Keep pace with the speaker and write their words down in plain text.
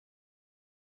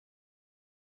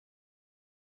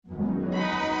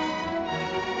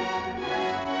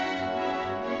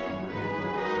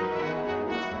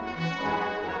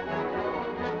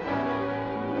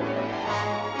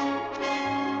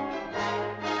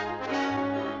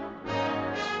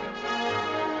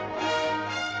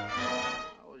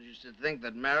think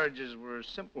that marriages were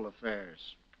simple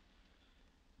affairs.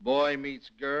 Boy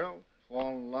meets girl, fall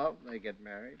in love, they get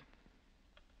married,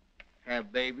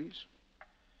 have babies.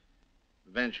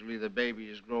 Eventually the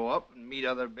babies grow up and meet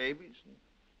other babies, and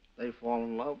they fall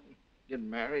in love, and get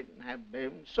married, and have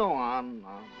babies, and so on and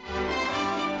on.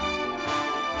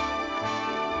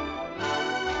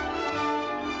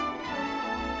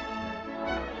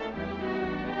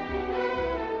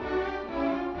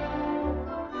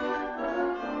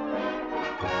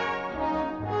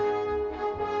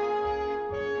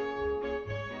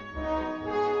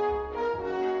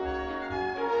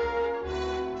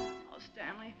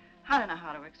 I don't know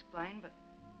how to explain, but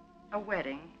a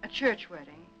wedding, a church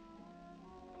wedding,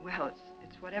 well,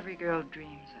 it's what every girl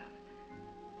dreams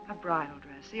of. A bridal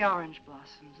dress, the orange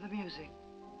blossoms, the music.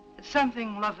 It's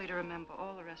something lovely to remember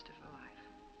all the rest of her life.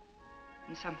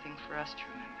 And something for us to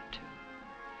remember, too.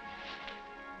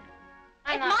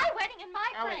 It's my wedding and my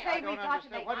Ellie, friends. I don't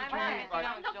understand. What did you mean by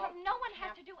that? Look, no one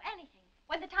has to do anything.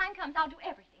 When the time comes, I'll do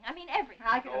everything. I mean everything.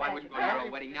 I can I wouldn't go to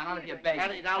a wedding. Now, none of your babies.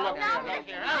 Ellie, now look Now, here, look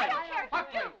here. I don't care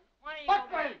if you do.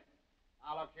 Buckley!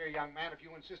 Now, look here, young man. If you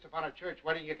insist upon a church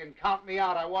wedding, you can count me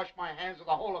out. I wash my hands of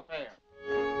the whole affair.